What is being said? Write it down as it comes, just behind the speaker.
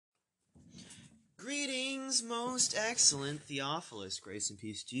Greetings, most excellent Theophilus. Grace and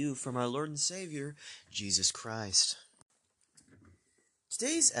peace to you from our Lord and Savior, Jesus Christ.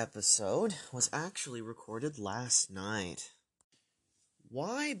 Today's episode was actually recorded last night.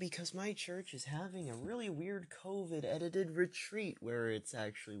 Why? Because my church is having a really weird COVID-edited retreat where it's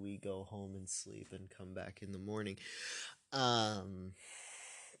actually we go home and sleep and come back in the morning.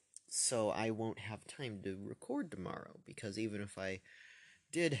 So I won't have time to record tomorrow, because even if I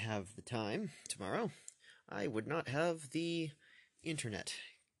did have the time tomorrow, I would not have the internet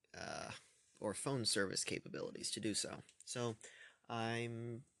or phone service capabilities to do so. So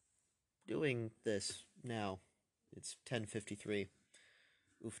I'm doing this now. It's 10:53.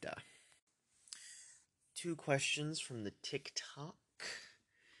 Oofda. 2 questions from the TikTok.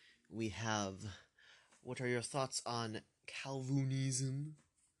 We have, what are your thoughts on Calvinism?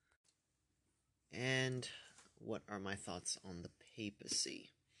 And what are my thoughts on the papacy?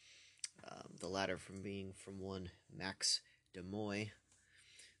 The latter from one Max Demoy.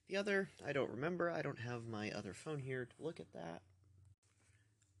 The other, I don't remember. I don't have my other phone here to look at that.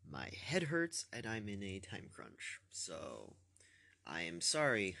 My head hurts, and I'm in a time crunch. So, I am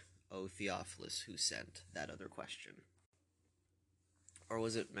sorry, O Theophilus, who sent that other question. Or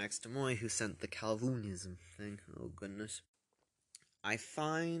was it Max Demoy who sent the Calvinism thing? Oh, goodness. I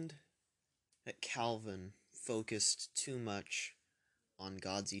find that Calvin focused too much on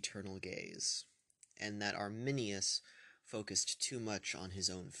God's eternal gaze, and that Arminius focused too much on his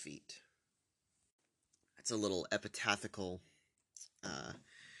own feet. It's a little epitaphical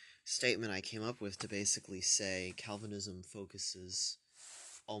statement I came up with to basically say Calvinism focuses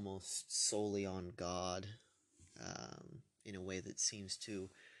almost solely on God in a way that seems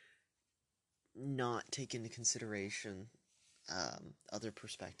to not take into consideration other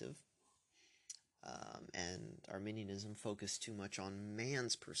perspective. And Arminianism focused too much on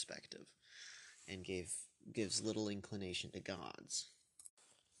man's perspective and gives little inclination to God's.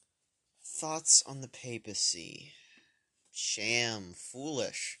 Thoughts on the papacy? Sham,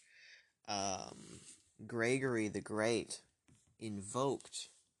 foolish. Gregory the Great invoked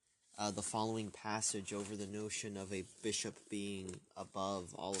the following passage over the notion of a bishop being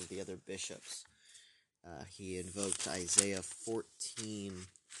above all of the other bishops. He invoked Isaiah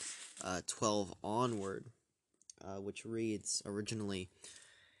 14:12 onward, which reads originally,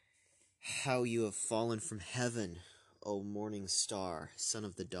 "How you have fallen from heaven, O morning star, son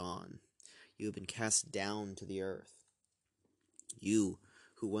of the dawn. You have been cast down to the earth. You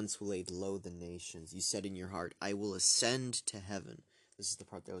who once laid low the nations, you said in your heart, I will ascend to heaven." This is the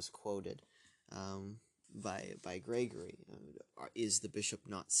part that was quoted by Gregory. Is the bishop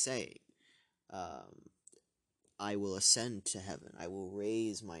not saying, I will ascend to heaven, I will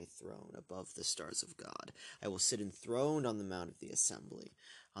raise my throne above the stars of God, I will sit enthroned on the mount of the assembly,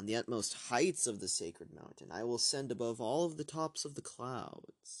 on the utmost heights of the sacred mountain, I will ascend above all of the tops of the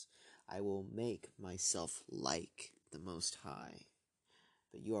clouds, I will make myself like the Most High.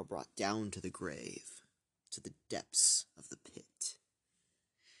 But you are brought down to the grave, to the depths of the pit.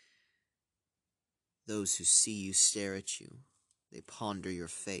 Those who see you stare at you, they ponder your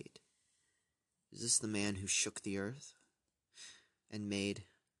fate. Is this the man who shook the earth and made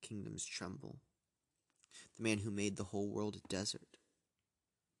kingdoms tremble? The man who made the whole world a desert?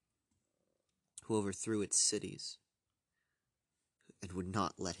 Who overthrew its cities and would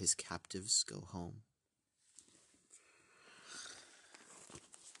not let his captives go home?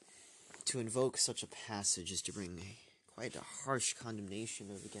 To invoke such a passage is to bring quite a harsh condemnation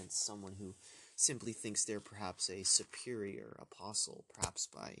against someone who simply thinks they're perhaps a superior apostle, perhaps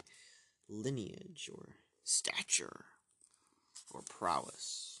by lineage or stature or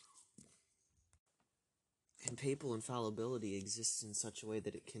prowess. And papal infallibility exists in such a way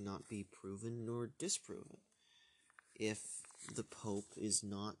that it cannot be proven nor disproven. If the Pope is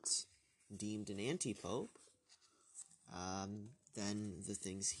not deemed an anti-Pope, then the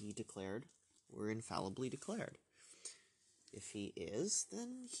things he declared were infallibly declared. If he is,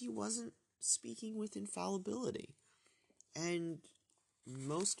 then he wasn't speaking with infallibility. And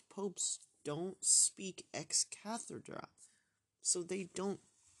most popes don't speak ex cathedra, so they don't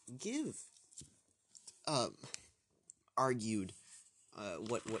give argued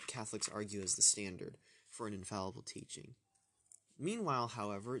what Catholics argue as the standard for an infallible teaching. Meanwhile,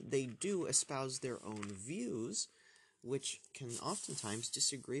 however, they do espouse their own views, which can oftentimes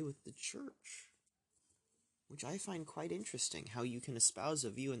disagree with the Church, which I find quite interesting, how you can espouse a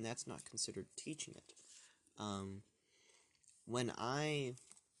view and that's not considered teaching it. When I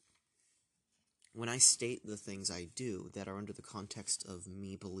state the things I do that are under the context of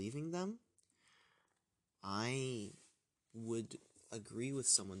me believing them, I would agree with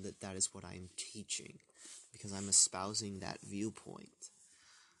someone that that is what I'm teaching, because I'm espousing that viewpoint.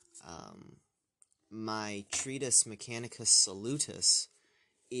 My treatise Mechanicus Salutis,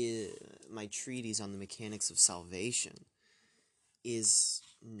 my treatise on the mechanics of salvation, is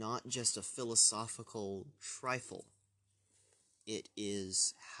not just a philosophical trifle. It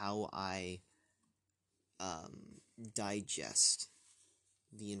is how I digest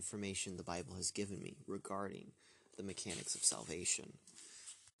the information the Bible has given me regarding the mechanics of salvation.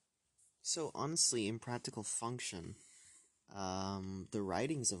 So honestly, in practical function, the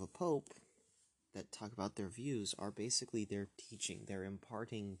writings of a pope that talk about their views are basically their teaching. They're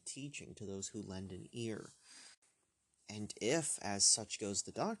imparting teaching to those who lend an ear. And if, as such goes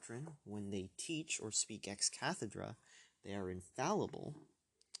the doctrine, when they teach or speak ex cathedra, they are infallible,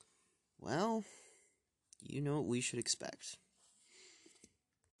 well, you know what we should expect.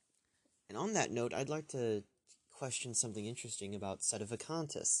 And on that note, I'd like to question something interesting about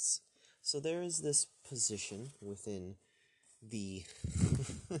sedevacantists. So there is this position within the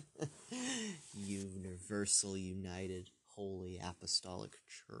Universal United Holy Apostolic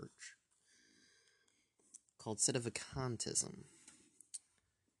Church called sedevacantism.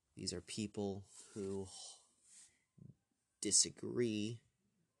 These are people who disagree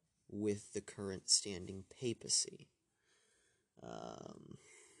with the current standing papacy.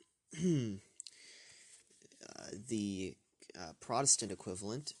 The Protestant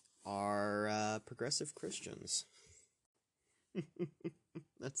equivalent are progressive Christians.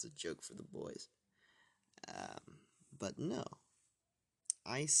 That's a joke for the boys. But no.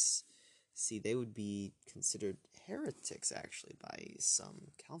 I see they would be considered heretics, actually, by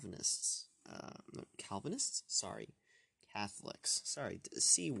some Calvinists. Calvinists? Sorry. Catholics. Sorry,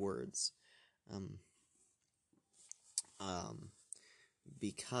 C words.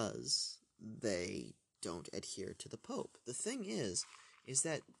 Because they don't adhere to the Pope. The thing is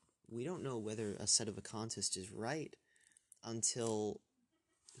that we don't know whether a sedevacantist is right until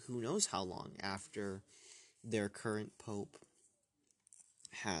who knows how long after their current Pope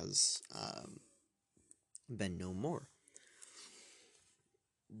has been no more.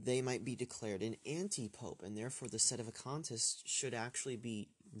 They might be declared an anti-pope, and therefore the sedevacantist should actually be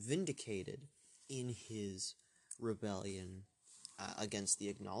vindicated in his rebellion against the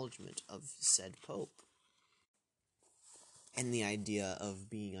acknowledgement of said pope. And the idea of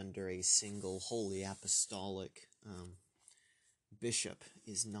being under a single holy apostolic bishop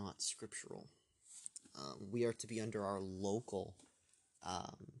is not scriptural. We are to be under our local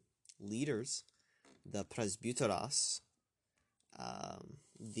leaders, the presbyteros,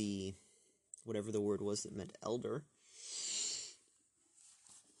 the whatever the word was that meant elder,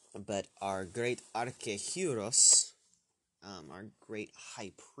 but our great archieros, our great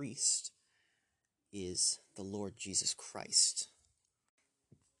high priest, is the Lord Jesus Christ.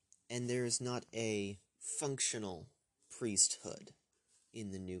 And there is not a functional priesthood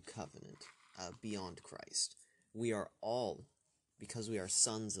in the new covenant beyond Christ. We are all, because we are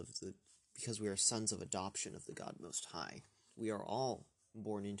sons of adoption of the God Most High, we are all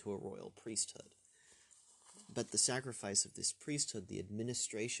born into a royal priesthood. But the sacrifice of this priesthood, the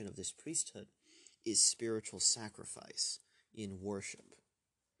administration of this priesthood, is spiritual sacrifice in worship.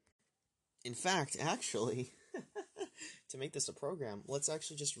 In fact, actually, to make this a program, let's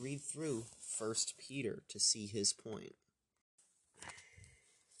actually just read through 1 Peter to see his point.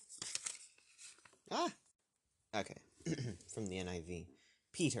 Okay, from the NIV.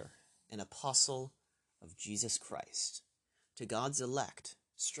 Peter, an apostle of Jesus Christ, to God's elect,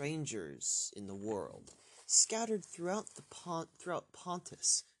 strangers in the world, scattered throughout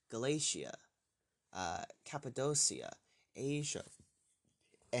Pontus, Galatia, Cappadocia, Asia,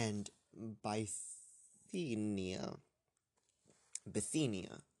 and Bithynia,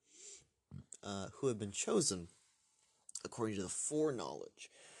 who have been chosen according to the foreknowledge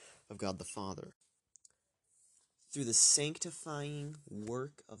of God the Father, through the sanctifying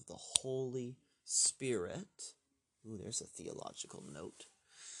work of the Holy Spirit. Ooh, there's a theological note.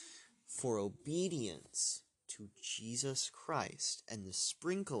 For obedience to Jesus Christ and the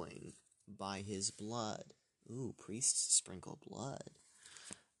sprinkling by his blood. Ooh, priests sprinkle blood.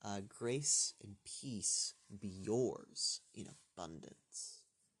 Grace and peace be yours in abundance.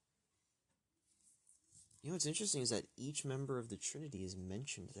 You know what's interesting is that each member of the Trinity is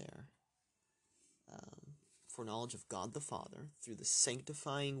mentioned there. Foreknowledge of God the Father through the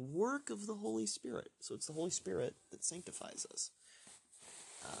sanctifying work of the Holy Spirit. So it's the Holy Spirit that sanctifies us.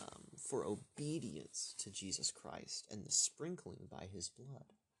 For obedience to Jesus Christ and the sprinkling by his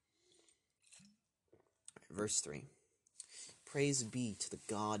blood. Verse 3. Praise be to the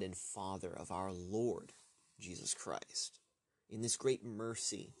God and Father of our Lord Jesus Christ. In this great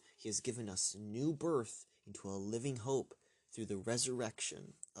mercy, he has given us new birth into a living hope through the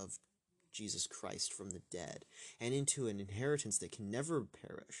resurrection of Jesus Christ from the dead, and into an inheritance that can never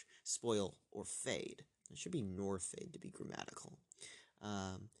perish, spoil, or fade. It should be nor fade to be grammatical.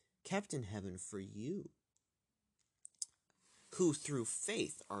 Kept in heaven for you, who through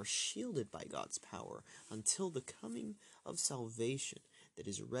faith are shielded by God's power until the coming of salvation that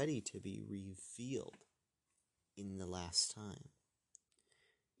is ready to be revealed in the last time.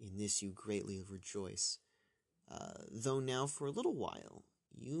 In this you greatly rejoice, though now for a little while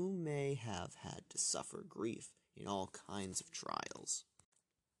you may have had to suffer grief in all kinds of trials.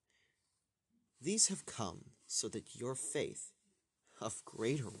 These have come so that your faith, of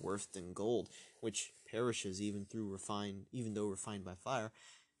greater worth than gold, which perishes even though refined by fire,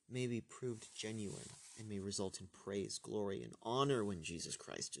 may be proved genuine and may result in praise, glory, and honor when Jesus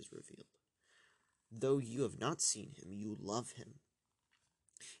Christ is revealed. Though you have not seen him, you love him.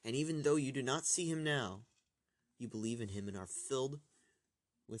 And even though you do not see him now, you believe in him and are filled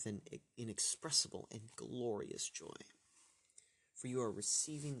with an inexpressible and glorious joy. For you are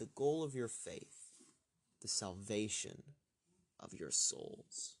receiving the goal of your faith, the salvation of your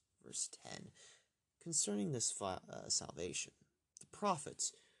souls. Verse 10. Concerning this salvation, the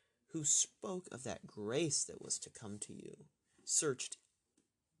prophets who spoke of that grace that was to come to you searched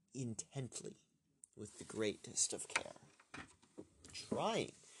intently with the greatest of care,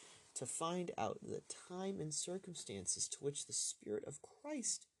 trying to find out the time and circumstances to which the Spirit of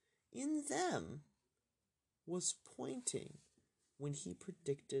Christ in them was pointing when he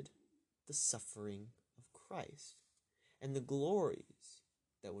predicted the suffering of Christ and the glories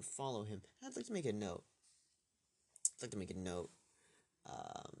that would follow him. I'd like to make a note. That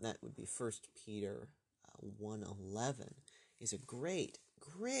would be 1 Peter 1:11 is a great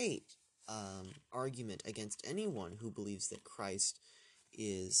argument against anyone who believes that Christ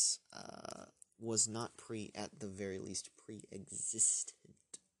was not at the very least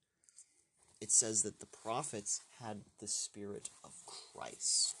pre-existent. It says that the prophets had the Spirit of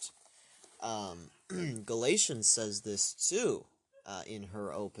Christ. Galatians says this too in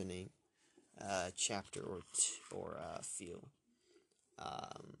her opening chapter or few.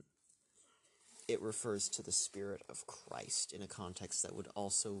 It refers to the Spirit of Christ in a context that would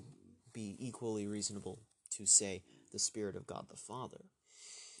also be equally reasonable to say the Spirit of God the Father,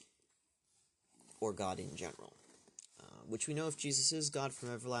 or God in general. Which we know, if Jesus is God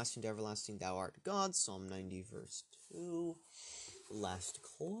from everlasting to everlasting, thou art God, Psalm 90 verse 2. Last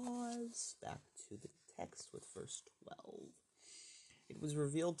clause, back to the text with verse 12. It was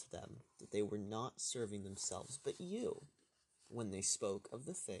revealed to them that they were not serving themselves, but you, when they spoke of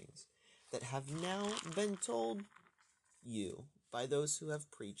the things that have now been told you by those who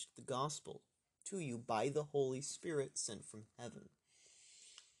have preached the gospel to you by the Holy Spirit sent from heaven.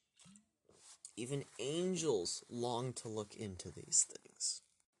 Even angels long to look into these things.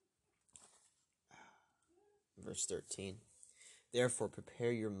 Verse 13. Therefore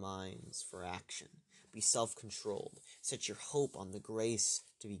prepare your minds for action. Be self-controlled. Set your hope on the grace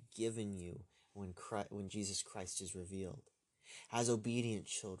to be given you when Jesus Christ is revealed. As obedient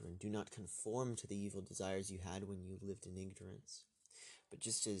children, do not conform to the evil desires you had when you lived in ignorance. But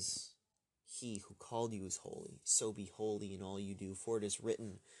just as he who called you is holy, so be holy in all you do, for it is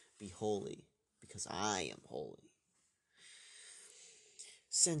written, be holy, because I am holy.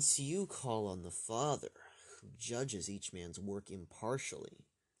 Since you call on the Father, who judges each man's work impartially,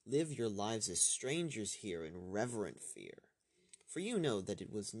 live your lives as strangers here in reverent fear. For you know that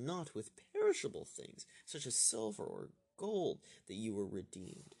it was not with perishable things, such as silver or gold, that you were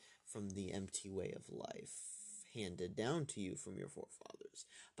redeemed from the empty way of life handed down to you from your forefathers,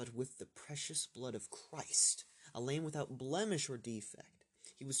 but with the precious blood of Christ, a lamb without blemish or defect.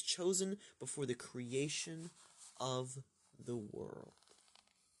 He was chosen before the creation of the world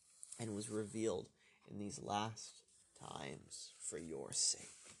and was revealed in these last times for your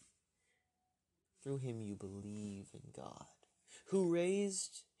sake. Through him you believe in God, who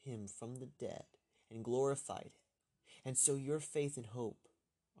raised him from the dead and glorified him, and so your faith and hope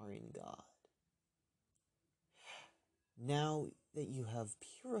are in God. Now that you have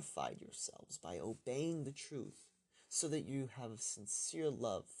purified yourselves by obeying the truth, so that you have sincere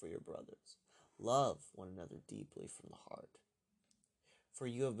love for your brothers, love one another deeply from the heart. For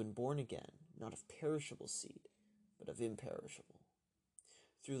you have been born again, not of perishable seed, but of imperishable,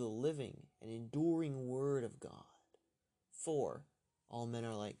 through the living and enduring word of God. For all men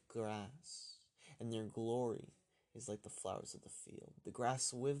are like grass, and their glory is like the flowers of the field. The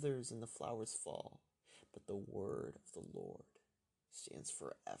grass withers and the flowers fall, but the word of the Lord stands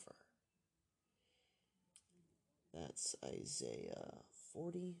forever. That's Isaiah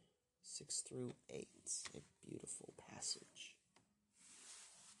 40, 6 through 8. A beautiful passage.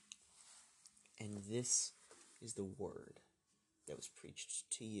 And this is the word that was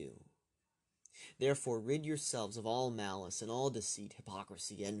preached to you. Therefore rid yourselves of all malice and all deceit,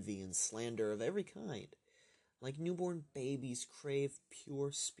 hypocrisy, envy, and slander of every kind. Like newborn babies, crave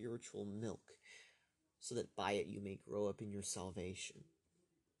pure spiritual milk, so that by it you may grow up in your salvation,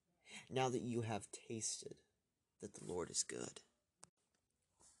 now that you have tasted that the Lord is good.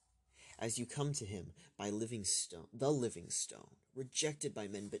 As you come to him by the living stone, rejected by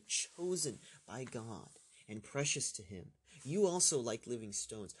men, but chosen by God and precious to him, you also, like living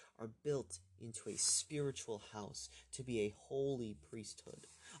stones, are built into a spiritual house to be a holy priesthood,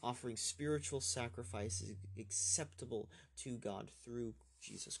 offering spiritual sacrifices acceptable to God through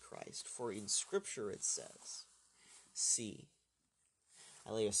Jesus Christ. For in Scripture it says, "See,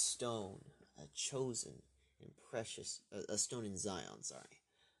 I lay a stone, a chosen and precious, a stone in Zion,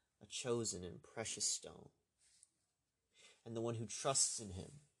 a chosen and precious stone, and the one who trusts in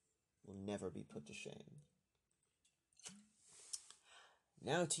him will never be put to shame."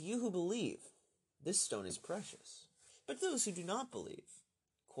 Now to you who believe, this stone is precious. But to those who do not believe,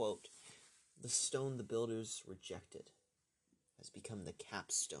 quote, "The stone the builders rejected has become the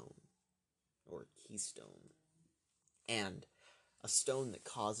capstone," or keystone, "and a stone that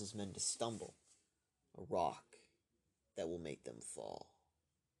causes men to stumble, a rock that will make them fall."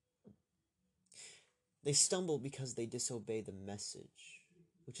 They stumble because they disobey the message,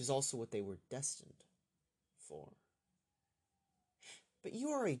 which is also what they were destined for. But you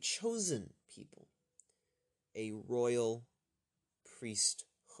are a chosen people, a royal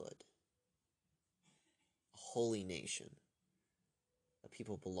priesthood, a holy nation, a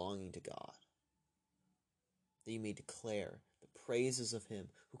people belonging to God, that you may declare the praises of him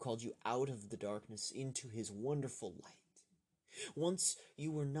who called you out of the darkness into his wonderful light. Once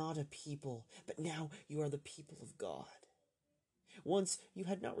you were not a people, but now you are the people of God. Once you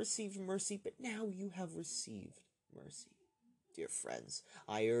had not received mercy, but now you have received mercy. Dear friends,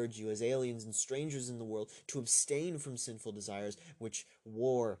 I urge you as aliens and strangers in the world to abstain from sinful desires which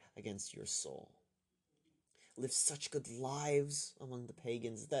war against your soul. Live such good lives among the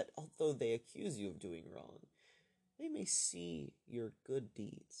pagans that, although they accuse you of doing wrong, they may see your good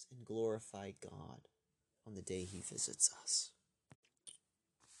deeds and glorify God on the day he visits us.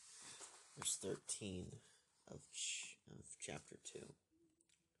 Verse 13 of chapter 2.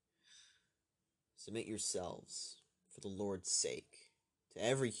 Submit yourselves, for the Lord's sake, to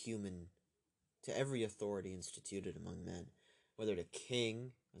every authority instituted among men, whether to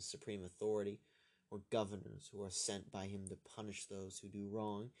king as supreme authority, or governors who are sent by him to punish those who do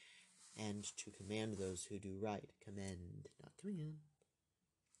wrong, and to command those who do right. Commend, not command.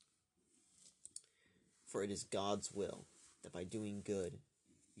 For it is God's will that by doing good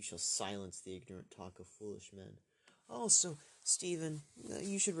you shall silence the ignorant talk of foolish men. Oh, so, Stephen,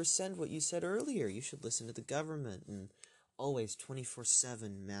 you should rescind what you said earlier. You should listen to the government and always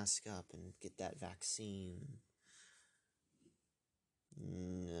 24/7 mask up and get that vaccine.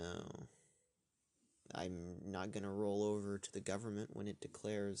 No. I'm not going to roll over to the government when it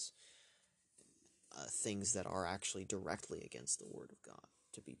declares things that are actually directly against the Word of God,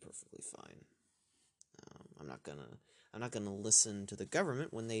 to be perfectly fine. I'm not gonna listen to the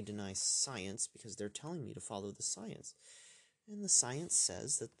government when they deny science because they're telling me to follow the science. And the science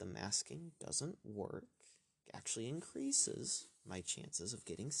says that the masking doesn't work, actually increases my chances of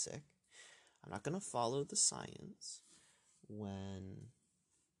getting sick. I'm not gonna follow the science when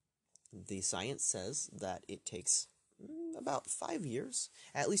the science says that it takes about 5 years,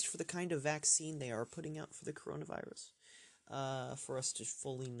 at least for the kind of vaccine they are putting out for the coronavirus, for us to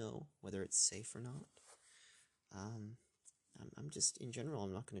fully know whether it's safe or not. I'm just, in general,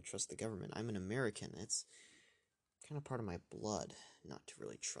 I'm not going to trust the government. I'm an American. It's kind of part of my blood not to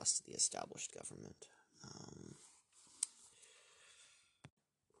really trust the established government.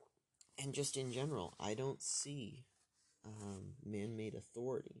 And just in general, I don't see man-made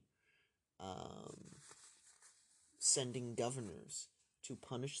authority sending governors to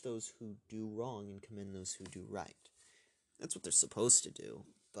punish those who do wrong and commend those who do right. That's what they're supposed to do,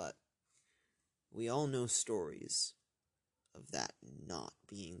 but we all know stories of that not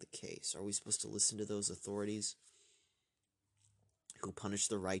being the case. Are we supposed to listen to those authorities who punish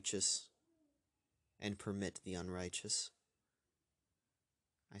the righteous and permit the unrighteous?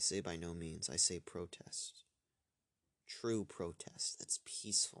 I say by no means. I say protest. True protest that's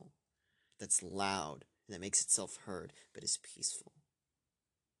peaceful, that's loud, and that makes itself heard, but is peaceful.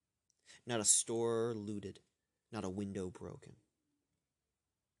 Not a store looted, not a window broken.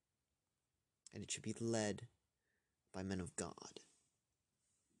 And it should be led by men of God,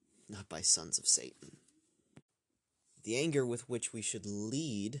 not by sons of Satan. The anger with which we should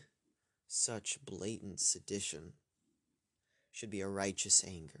lead such blatant sedition should be a righteous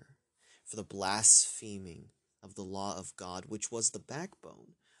anger for the blaspheming of the law of God, which was the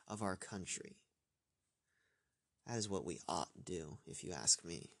backbone of our country. That is what we ought do, if you ask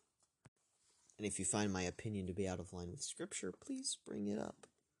me. And if you find my opinion to be out of line with Scripture, please bring it up.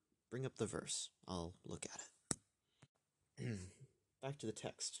 Bring up the verse. I'll look at it. Back to the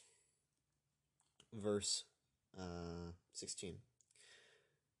text. Verse 16.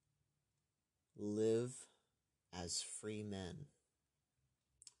 Live as free men,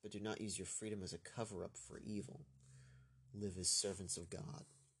 but do not use your freedom as a cover-up for evil. Live as servants of God.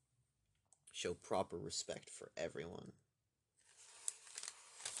 Show proper respect for everyone.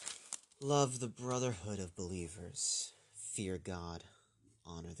 Love the brotherhood of believers. Fear God.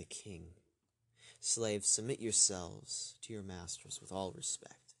 Honor the king. Slaves, submit yourselves to your masters with all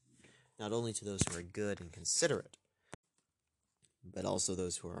respect, not only to those who are good and considerate, but also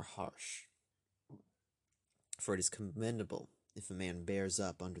those who are harsh. For it is commendable if a man bears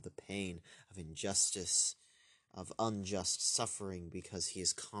up under the pain of injustice, of unjust suffering, because he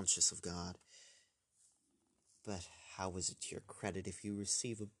is conscious of God. But how is it to your credit if you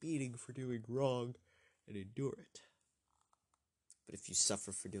receive a beating for doing wrong and endure it? But if you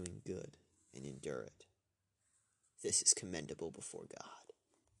suffer for doing good and endure it, this is commendable before God.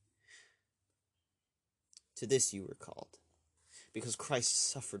 To this you were called, because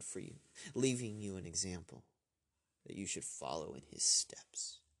Christ suffered for you, leaving you an example that you should follow in his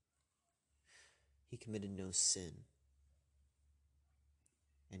steps. He committed no sin,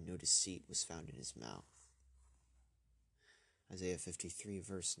 and no deceit was found in his mouth. Isaiah 53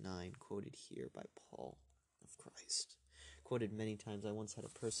 verse 9, quoted here by Paul of Christ. Quoted many times. I once had a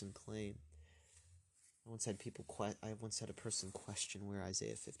person question where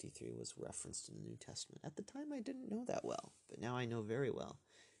Isaiah 53 was referenced in the New Testament. At the time I didn't know that well, but now I know very well.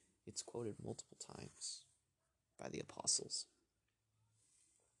 It's quoted multiple times by the apostles.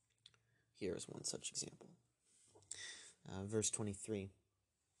 Here is one such example. Verse 23.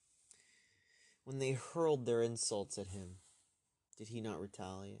 When they hurled their insults at him, did he not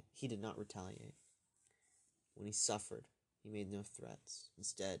retaliate? He did not retaliate. When he suffered, he made no threats.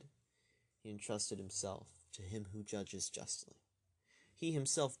 Instead, he entrusted himself to him who judges justly. He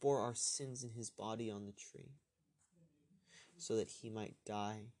himself bore our sins in his body on the tree, so that he might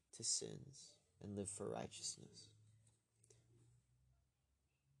die to sins and live for righteousness.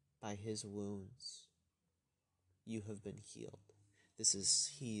 By his wounds, you have been healed.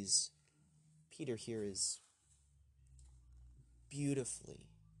 Peter here is beautifully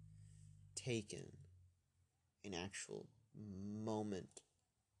taken an actual moment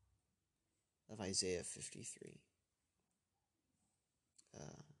of Isaiah 53.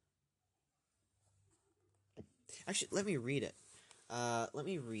 Actually, let me read it. Let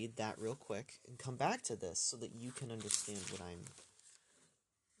me read that real quick and come back to this so that you can understand what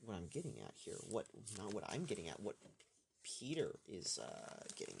I'm getting at here. What Peter is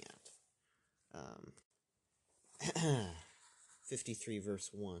getting at. 53 verse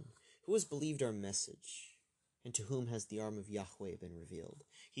 1. Who has believed our message, and to whom has the arm of Yahweh been revealed?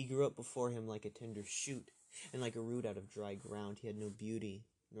 He grew up before him like a tender shoot, and like a root out of dry ground. He had no beauty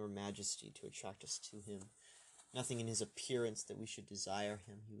nor majesty to attract us to him. Nothing in his appearance that we should desire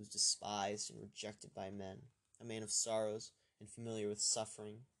him. He was despised and rejected by men, a man of sorrows and familiar with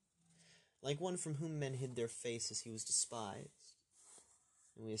suffering. Like one from whom men hid their faces, he was despised,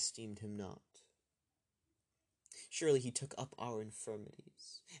 and we esteemed him not. Surely he took up our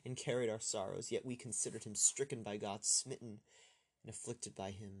infirmities and carried our sorrows, yet we considered him stricken by God, smitten and afflicted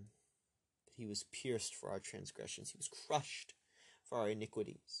by him. But he was pierced for our transgressions, he was crushed for our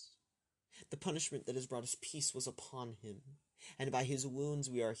iniquities. The punishment that has brought us peace was upon him, and by his wounds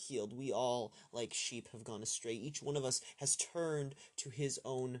we are healed. We all, like sheep, have gone astray. Each one of us has turned to his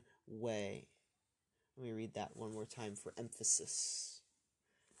own way. Let me read that one more time for emphasis.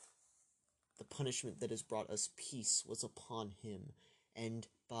 The punishment that has brought us peace was upon him, and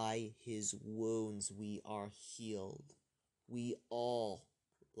by his wounds we are healed. We all,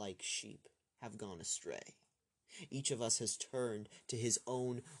 like sheep, have gone astray. Each of us has turned to his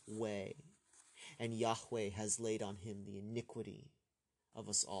own way, and Yahweh has laid on him the iniquity of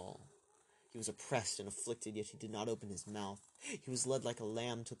us all. He was oppressed and afflicted, yet he did not open his mouth. He was led like a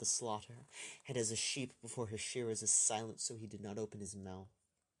lamb to the slaughter, and as a sheep before her shearers is silent, so he did not open his mouth.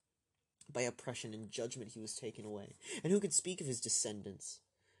 By oppression and judgment he was taken away. And who could speak of his descendants?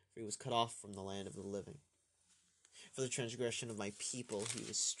 For he was cut off from the land of the living. For the transgression of my people he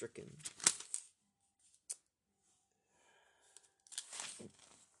was stricken.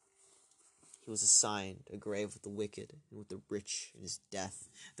 was assigned a grave with the wicked and with the rich in his death,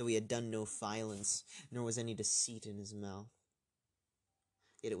 though he had done no violence, nor was any deceit in his mouth.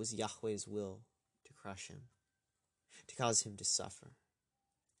 Yet it was Yahweh's will to crush him, to cause him to suffer.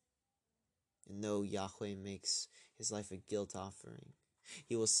 And though Yahweh makes his life a guilt offering,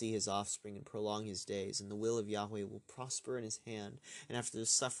 he will see his offspring and prolong his days, and the will of Yahweh will prosper in his hand, and after the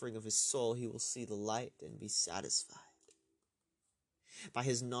suffering of his soul he will see the light and be satisfied. By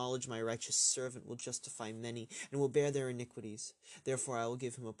his knowledge my righteous servant will justify many, and will bear their iniquities. Therefore I will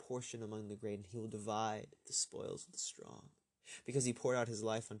give him a portion among the great, and he will divide the spoils of the strong. Because he poured out his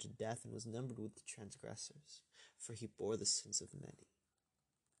life unto death, and was numbered with the transgressors, for he bore the sins of many,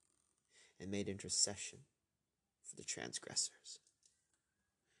 and made intercession for the transgressors.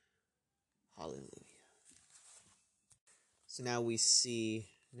 Hallelujah. So now we see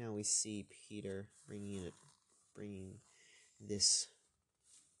Peter bringing this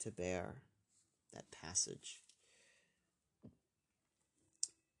to bear, that passage,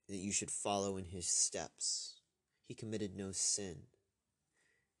 that you should follow in his steps. He committed no sin,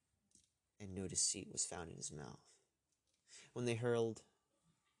 and no deceit was found in his mouth. When they hurled,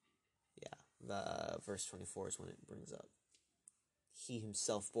 verse 24 is when it brings up, he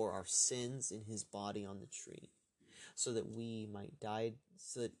himself bore our sins in his body on the tree, so that we might die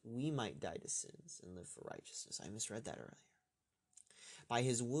to sins and live for righteousness. I misread that earlier. By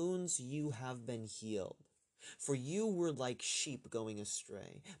his wounds you have been healed. For you were like sheep going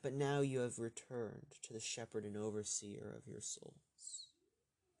astray, but now you have returned to the shepherd and overseer of your souls.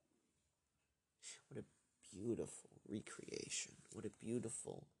 What a beautiful recreation. What a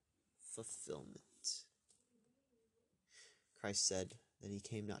beautiful fulfillment. Christ said that he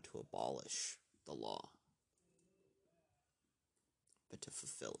came not to abolish the law, but to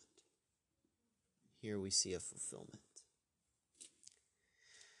fulfill it. Here we see a fulfillment.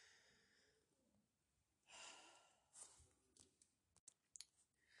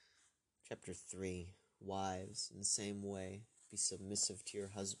 Chapter 3, Wives, in the same way, be submissive to your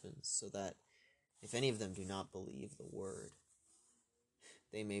husbands, so that, if any of them do not believe the word,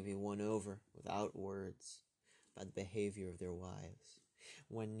 they may be won over without words by the behavior of their wives.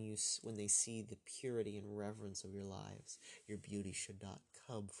 When they see the purity and reverence of your lives, your beauty should not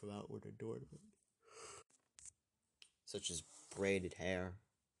come from outward adornment, such as braided hair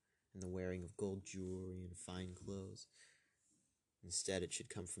and the wearing of gold jewelry and fine clothes. Instead, it should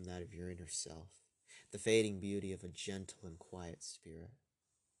come from that of your inner self, the fading beauty of a gentle and quiet spirit,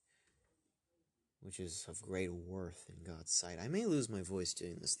 which is of great worth in God's sight. I may lose my voice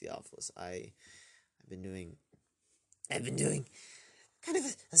doing this, Theophilus. I've been doing kind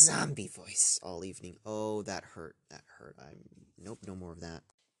of a zombie voice all evening. Oh, that hurt. Nope, no more of that.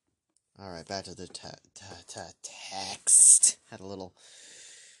 Alright, back to the text. Had a little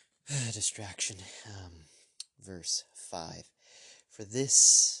distraction. Verse 5. For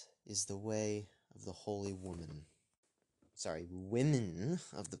this is the way of the holy women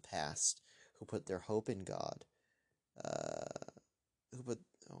of the past, who put their hope in God.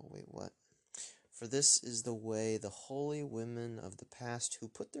 For this is the way the holy women of the past, who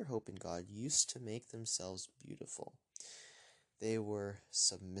put their hope in God, used to make themselves beautiful. They were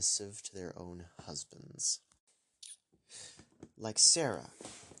submissive to their own husbands. Like Sarah,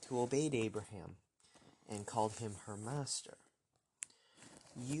 who obeyed Abraham and called him her master.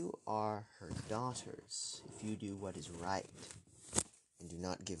 You are her daughters, if you do what is right, and do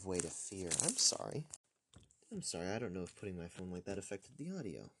not give way to fear. I'm sorry, I don't know if putting my phone like that affected the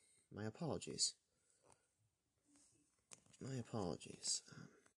audio. My apologies. But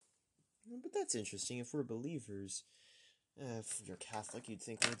that's interesting. If we're believers, if you're Catholic, you'd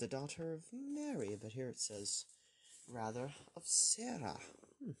think we're the daughter of Mary, but here it says, rather, of Sarah.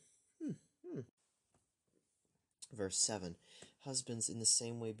 Verse 7. Husbands, in the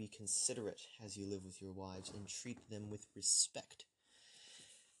same way be considerate as you live with your wives, and treat them with respect,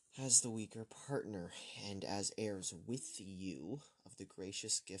 as the weaker partner, and as heirs with you of the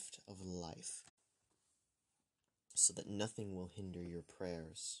gracious gift of life, so that nothing will hinder your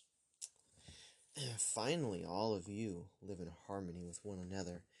prayers. Finally, all of you live in harmony with one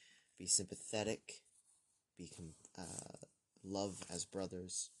another. Be sympathetic, love as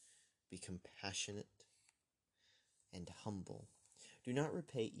brothers, be compassionate and humble. Do not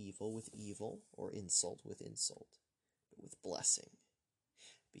repay evil with evil, or insult with insult, but with blessing,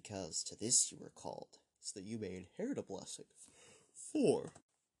 because to this you were called, so that you may inherit a blessing. For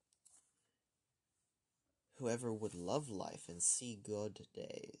whoever would love life and see good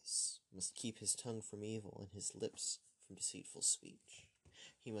days must keep his tongue from evil and his lips from deceitful speech.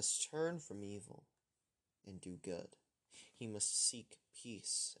 He must turn from evil and do good. He must seek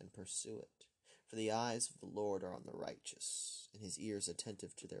peace and pursue it. For the eyes of the Lord are on the righteous, and his ears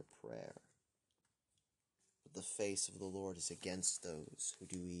attentive to their prayer. But the face of the Lord is against those who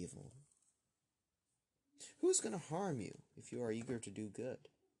do evil. Who is going to harm you if you are eager to do good?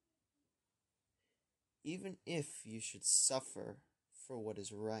 Even if you should suffer for what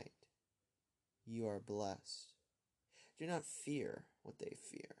is right, you are blessed. Do not fear what they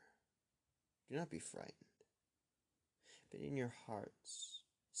fear. Do not be frightened. But in your hearts,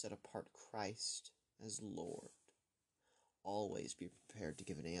 set apart Christ as Lord. Always be prepared to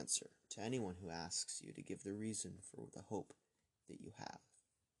give an answer to anyone who asks you to give the reason for the hope that you have.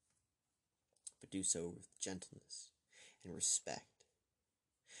 But do so with gentleness and respect,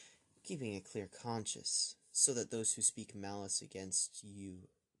 keeping a clear conscience, so that those who speak malice against you,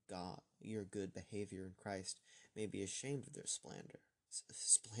 God, your good behavior in Christ, may be ashamed of their slander.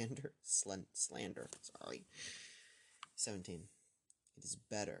 17. It is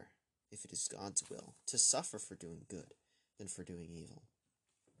better, if it is God's will, to suffer for doing good than for doing evil.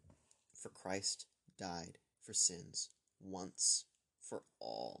 For Christ died for sins once for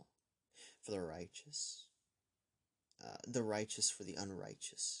all, for the righteous for the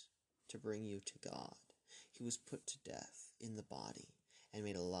unrighteous, to bring you to God. He was put to death in the body and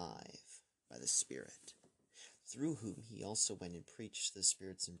made alive by the Spirit, through whom he also went and preached to the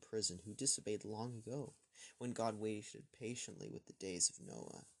spirits in prison who disobeyed long ago, when God waited patiently with the days of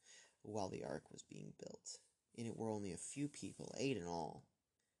Noah, while the ark was being built. In it were only a few people, 8 in all,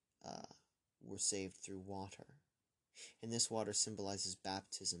 were saved through water. And this water symbolizes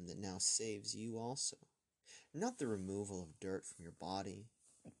baptism that now saves you also. Not the removal of dirt from your body,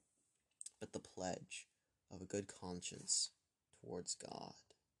 but the pledge of a good conscience towards God.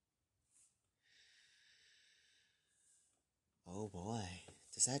 Oh boy,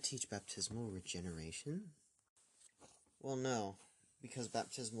 does that teach baptismal regeneration? Well, no, because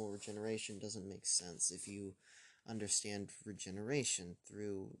baptismal regeneration doesn't make sense if you understand regeneration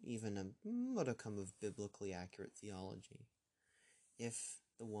through even a modicum of biblically accurate theology. If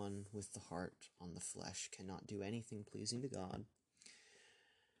the one with the heart on the flesh cannot do anything pleasing to God,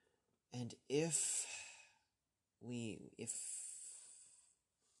 and if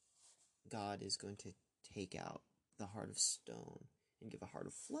God is going to take out the heart of stone and give a heart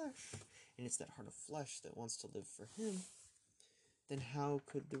of flesh, and it's that heart of flesh that wants to live for him, then how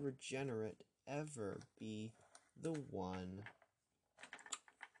could the regenerate ever be the one?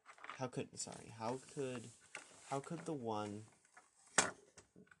 How could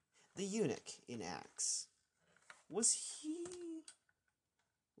the eunuch in Acts, was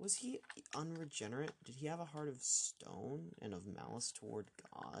he unregenerate? Did he have a heart of stone and of malice toward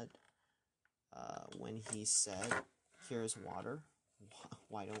God? When he said, "Here is water.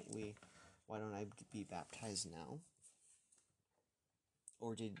 Why don't I be baptized now?"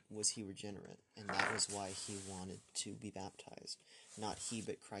 Or was he regenerate, and that was why he wanted to be baptized? Not he,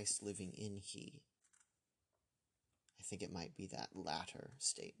 but Christ living in he. I think it might be that latter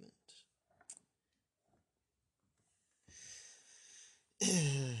statement.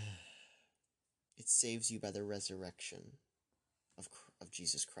 It saves you by the resurrection of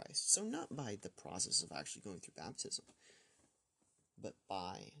Jesus Christ. So not by the process of actually going through baptism, but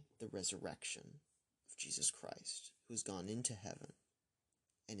by the resurrection of Jesus Christ, who's gone into heaven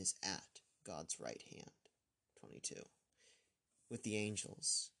and is at God's right hand. 22. With the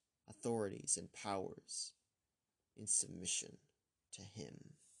angels, authorities, and powers in submission to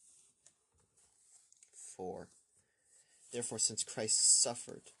him. 4. Therefore, since Christ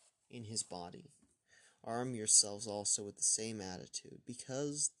suffered in his body, arm yourselves also with the same attitude,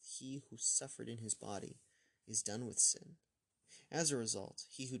 because he who suffered in his body is done with sin. As a result,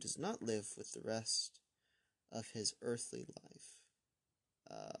 he who does not live with the rest of his earthly life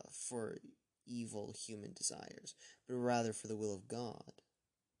for evil human desires, but rather for the will of God.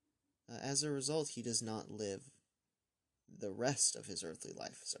 As a result, he does not live the rest of his earthly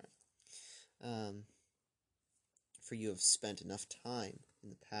life. For you have spent enough time in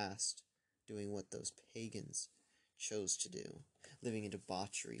the past doing what those pagans chose to do, living in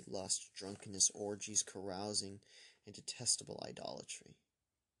debauchery, lust, drunkenness, orgies, carousing, and detestable idolatry.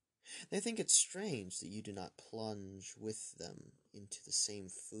 They think it strange that you do not plunge with them into the same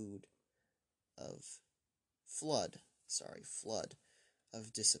flood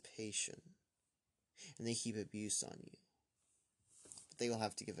of dissipation, and they heap abuse on you. But they will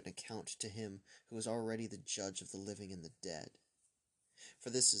have to give an account to him who is already the judge of the living and the dead. For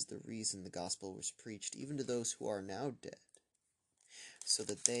this is the reason the gospel was preached even to those who are now dead, so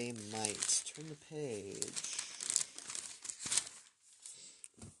that they might turn the page,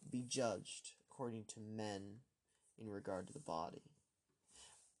 be judged according to men in regard to the body,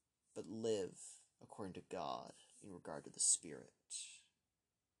 but live according to God, in regard to the Spirit.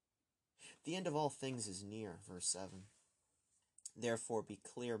 The end of all things is near, verse 7. Therefore be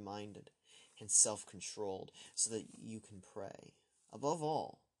clear-minded and self-controlled, so that you can pray. Above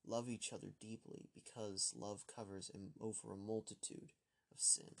all, love each other deeply, because love covers over a multitude of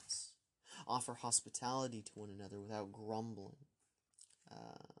sins. Offer hospitality to one another without grumbling.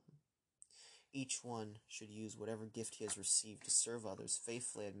 Each one should use whatever gift he has received to serve others,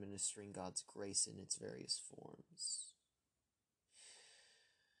 faithfully administering God's grace in its various forms.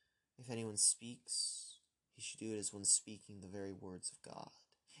 If anyone speaks, he should do it as one speaking the very words of God.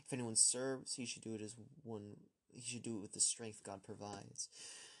 If anyone serves, he should do it with the strength God provides,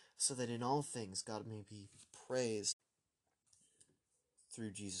 so that in all things God may be praised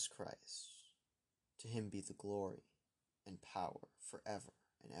through Jesus Christ. To him be the glory and power forever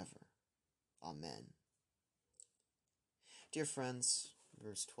and ever. Amen. Dear friends,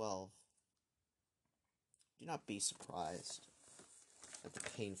 verse 12, do not be surprised at the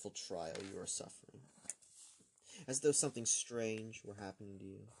painful trial you are suffering, as though something strange were happening to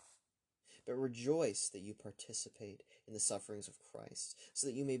you. But rejoice that you participate in the sufferings of Christ, so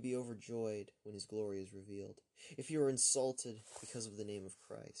that you may be overjoyed when his glory is revealed. If you are insulted because of the name of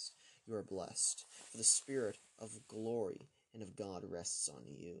Christ, you are blessed, for the Spirit of glory and of God rests on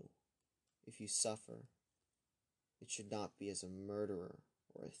you. If you suffer, it should not be as a murderer,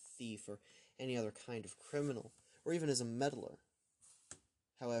 or a thief, or any other kind of criminal, or even as a meddler.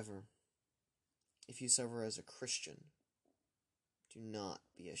 However, if you suffer as a Christian, do not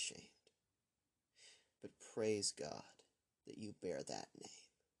be ashamed, but praise God that you bear that name.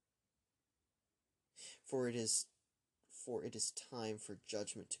 For it is time for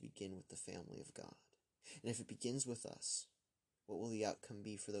judgment to begin with the family of God. And if it begins with us, what will the outcome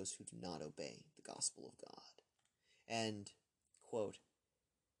be for those who do not obey the gospel of God? And, quote,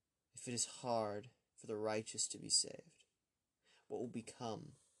 if it is hard for the righteous to be saved, what will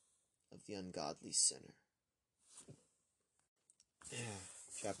become of the ungodly sinner?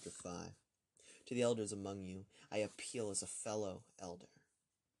 Chapter 5. To the elders among you, I appeal as a fellow elder.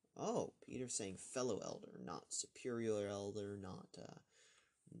 Oh, Peter's saying fellow elder, not superior elder, not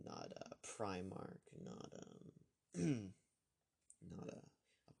primarch, not not a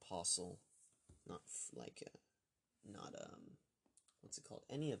apostle, not what's it called?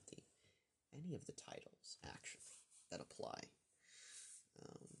 Any of the titles actually that apply.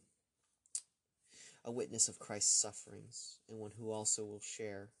 A witness of Christ's sufferings, and one who also will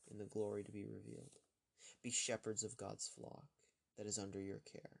share in the glory to be revealed. Be shepherds of God's flock that is under your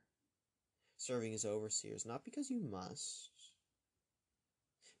care, serving as overseers, not because you must,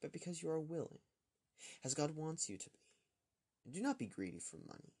 but because you are willing, as God wants you to be. And do not be greedy for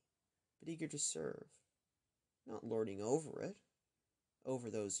money, but eager to serve, not lording over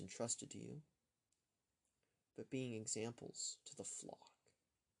those entrusted to you, but being examples to the flock.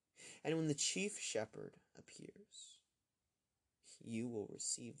 And when the chief shepherd appears, you will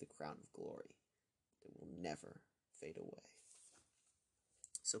receive the crown of glory that will never fade away.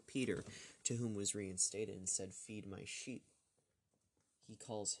 So Peter, to whom was reinstated and said, feed my sheep, he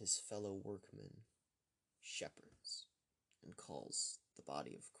calls his fellow workmen shepherds, and calls the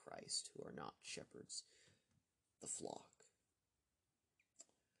body of Christ, who are not shepherds, the flock.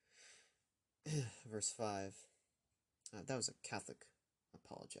 Verse 5. That was a Catholic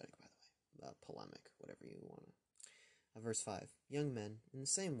apologetic, by the way. Polemic, whatever you want to. Verse 5. Young men, in the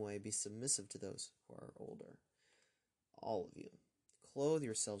same way, be submissive to those who are older. All of you. Clothe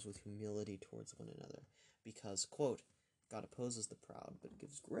yourselves with humility towards one another, because, quote, God opposes the proud, but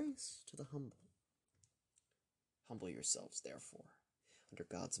gives grace to the humble. Humble yourselves, therefore, under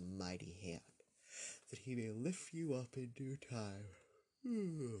God's mighty hand, that he may lift you up in due time.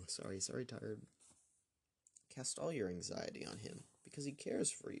 Sorry, tired. Cast all your anxiety on him, because he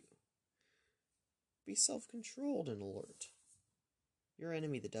cares for you. Be self-controlled and alert. Your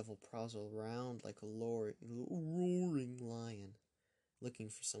enemy, the devil, prowls around like a roaring lion, looking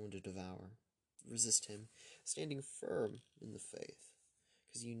for someone to devour. Resist him, standing firm in the faith,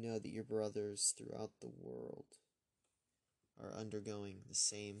 because you know that your brothers throughout the world are undergoing the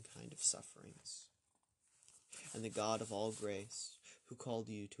same kind of sufferings. And the God of all grace, who called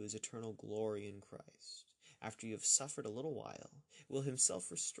you to his eternal glory in Christ, after you have suffered a little while, will himself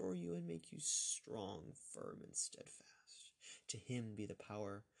restore you and make you strong, firm, and steadfast. To him be the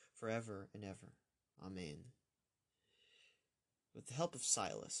power forever and ever. Amen. With the help of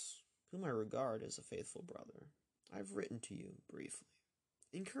Silas, whom I regard as a faithful brother, I have written to you briefly,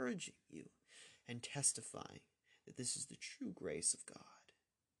 encouraging you and testifying that this is the true grace of God.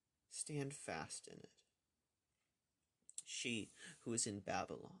 Stand fast in it. She who is in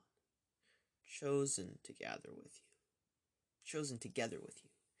Babylon, chosen together with you,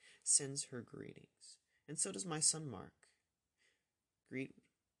 sends her greetings, and so does my son Mark. Greet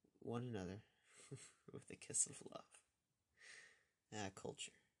one another with a kiss of love.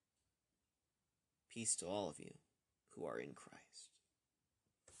 Culture. Peace to all of you who are in Christ.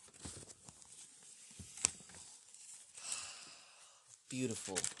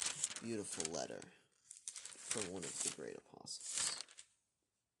 Beautiful, beautiful letter from one of the great apostles.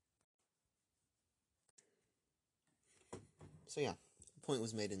 So yeah, the point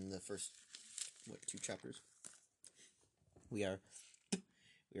was made in the first, 2 chapters. We are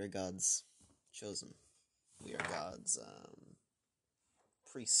God's chosen. We are God's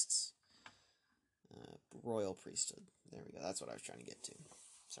priests. Royal priesthood. There we go. That's what I was trying to get to.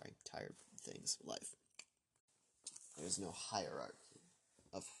 Sorry, tired things of life. There's no hierarchy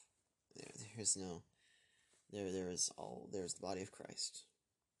of there's no there's the body of Christ,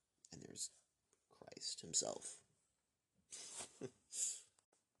 and there's Christ himself.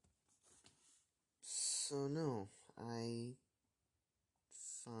 So no, I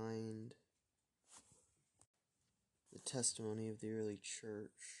find the testimony of the early church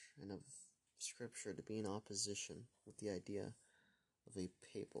and of Scripture to be in opposition with the idea of a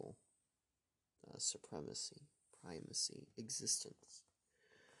papal supremacy, primacy, existence.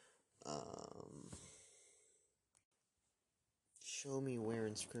 Show me where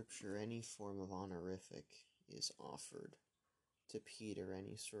in Scripture any form of honorific is offered to Peter,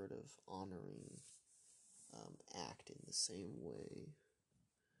 any sort of honoring act in the same way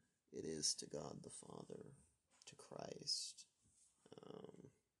it is to God the Father, to Christ.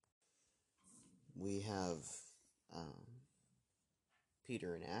 We have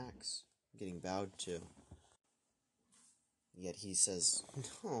Peter in Acts getting bowed to, yet he says,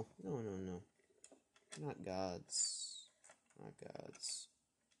 no, not God's,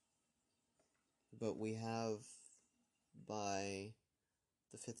 But we have, by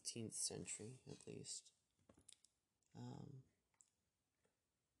the 15th century at least,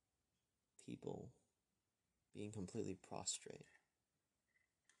 people being completely prostrate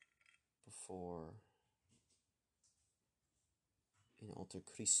before in alter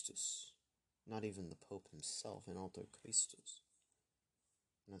Christus, not even the Pope himself, in alter Christus,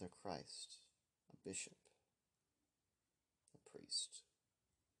 another Christ, a bishop, a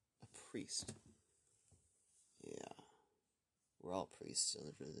priest. Yeah, we're all priests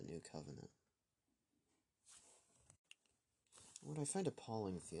under the new covenant. What I find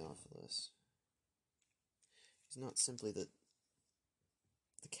appalling, Theophilus, is not simply that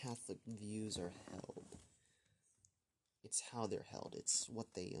the Catholic views are held. It's how they're held. It's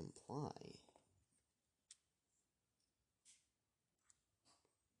what they imply.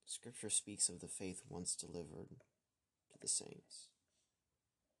 Scripture speaks of the faith once delivered to the saints.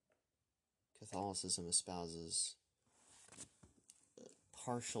 Catholicism espouses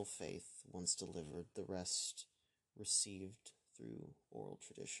partial faith once delivered, the rest received through oral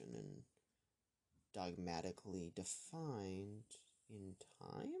tradition and dogmatically defined in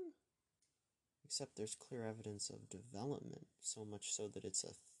time? Except there's clear evidence of development, so much so that it's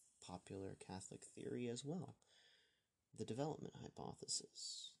a popular Catholic theory as well. The development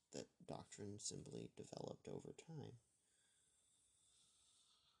hypothesis, that doctrine simply developed over time.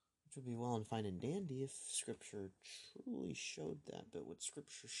 Which would be well and fine and dandy if Scripture truly showed that, but what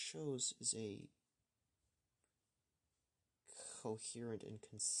Scripture shows is a coherent and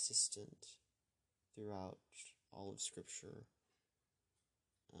consistent throughout all of Scripture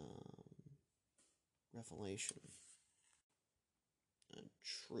revelation, a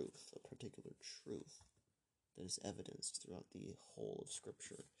truth, a particular truth that is evidenced throughout the whole of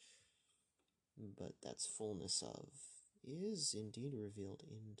Scripture, but that's fullness of is indeed revealed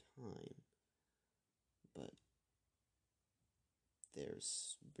in time, but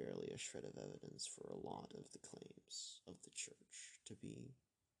there's barely a shred of evidence for a lot of the claims of the Church to be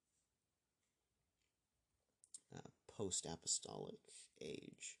post-apostolic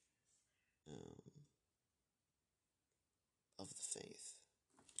age of the faith.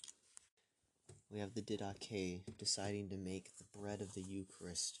 We have the Didache deciding to make the bread of the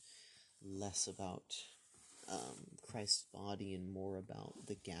Eucharist less about Christ's body and more about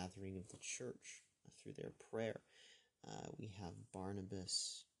the gathering of the church through their prayer. We have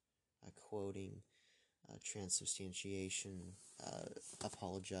Barnabas quoting transubstantiation,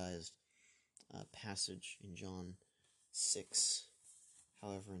 apologized passage in John 6.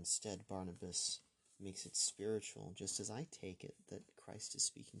 However, instead, Barnabas makes it spiritual, just as I take it that Christ is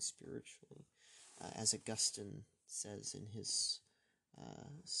speaking spiritually. As Augustine says in his,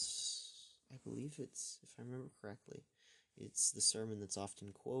 I believe it's, if I remember correctly, It's the sermon that's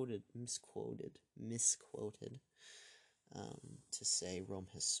often misquoted, to say Rome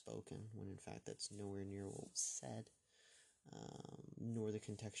has spoken, when in fact that's nowhere near what was said, nor the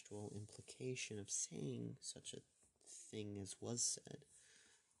contextual implication of saying such a thing as was said.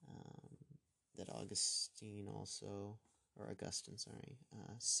 That Augustine,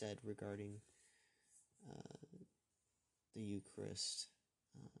 said regarding the Eucharist.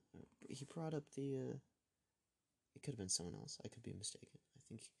 He brought up it could have been someone else, I could be mistaken,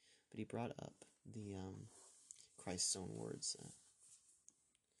 but he brought up the, Christ's own words,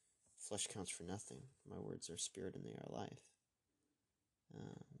 flesh counts for nothing, my words are spirit and they are life,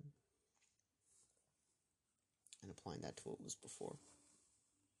 and applying that to what was before.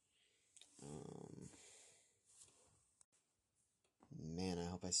 Man, I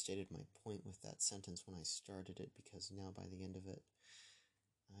hope I stated my point with that sentence when I started it, because now by the end of it,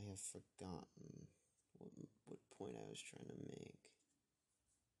 I have forgotten what point I was trying to make.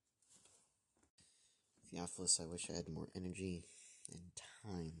 Theophilus, I wish I had more energy and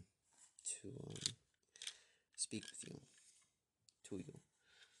time to speak with you, to you.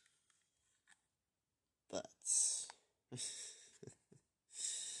 But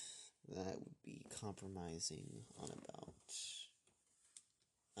that would be compromising on about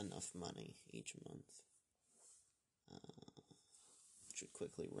enough money each month, which would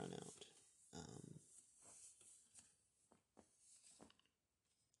quickly run out.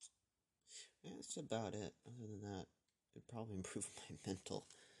 Yeah, that's about it. Other than that, it'd probably improve my mental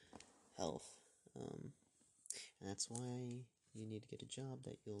health. And that's why you need to get a job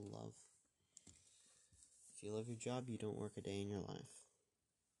that you'll love. If you love your job, you don't work a day in your life.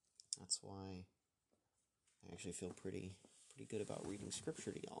 That's why I actually feel pretty good about reading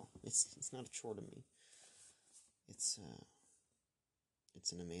scripture to y'all. It's not a chore to me. It's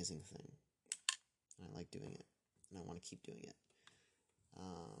an amazing thing, and I like doing it, and I want to keep doing it.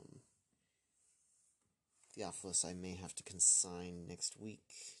 Theophilus, I may have to consign next week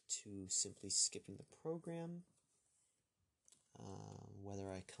to simply skipping the program.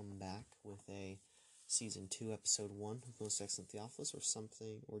 Whether I come back with a Season 2, Episode 1 of Most Excellent Theophilus, or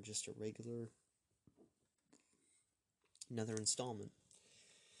something, or just a regular, another installment.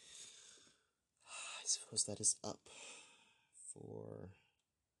 I suppose that is up for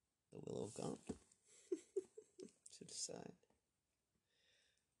the will of God to decide,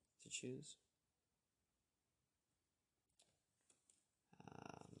 to choose.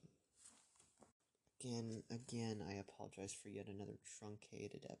 Again, I apologize for yet another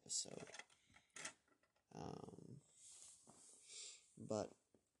truncated episode. But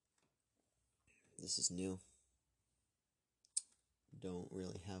this is new. Don't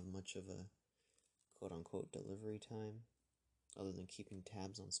really have much of a quote-unquote delivery time, other than keeping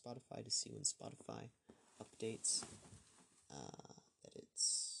tabs on Spotify to see when Spotify updates that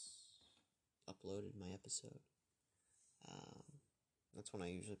it's uploaded my episode. That's when I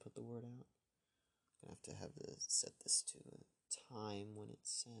usually put the word out. I'm gonna have to set this to a time when it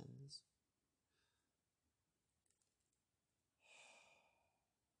sends.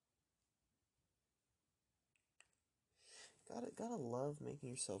 Gotta love making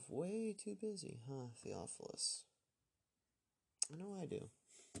yourself way too busy, huh, Theophilus? I know I do.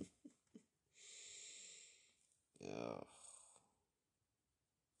 Ugh.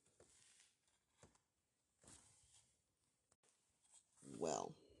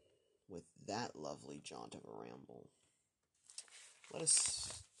 Well, with that lovely jaunt of a ramble, let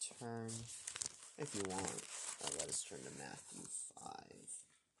us turn, if you want, let us turn to Matthew 5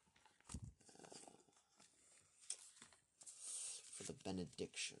 for the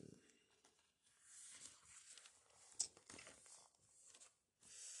benediction.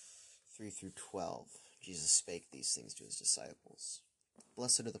 3-12, Jesus spake these things to his disciples.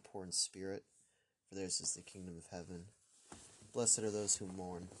 Blessed are the poor in spirit, for theirs is the kingdom of heaven. Blessed are those who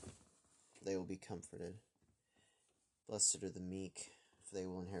mourn, for they will be comforted. Blessed are the meek, for they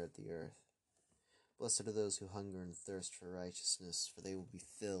will inherit the earth. Blessed are those who hunger and thirst for righteousness, for they will be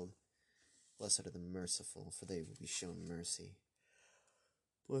filled. Blessed are the merciful, for they will be shown mercy.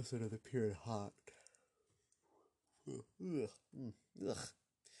 Blessed are the pure in heart, for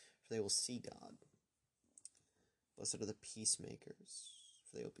they will see God. Blessed are the peacemakers,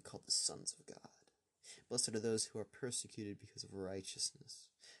 for they will be called the sons of God. Blessed are those who are persecuted because of righteousness,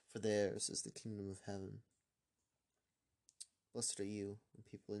 for theirs is the kingdom of heaven. Blessed are you when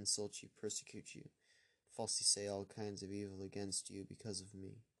people insult you, persecute you, falsely say all kinds of evil against you because of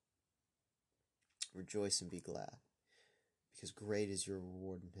me. Rejoice and be glad, because great is your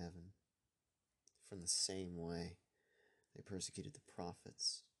reward in heaven. For in the same way they persecuted the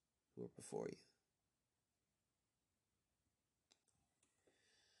prophets who were before you.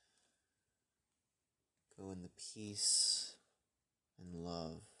 Go in the peace and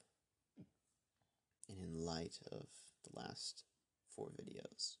love, and in light of the last 4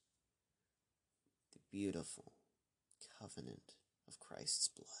 videos, the beautiful covenant of Christ's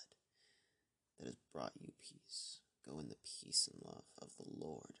blood that has brought you peace. Go in the peace and love of the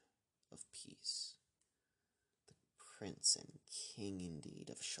Lord of peace, the Prince and King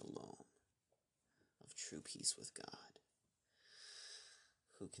indeed of Shalom, of true peace with God,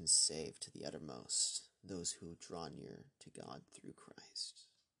 who can save to the uttermost those who draw near to God through Christ.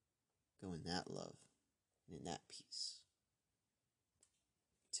 Go in that love and in that peace.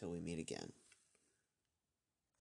 Till we meet again.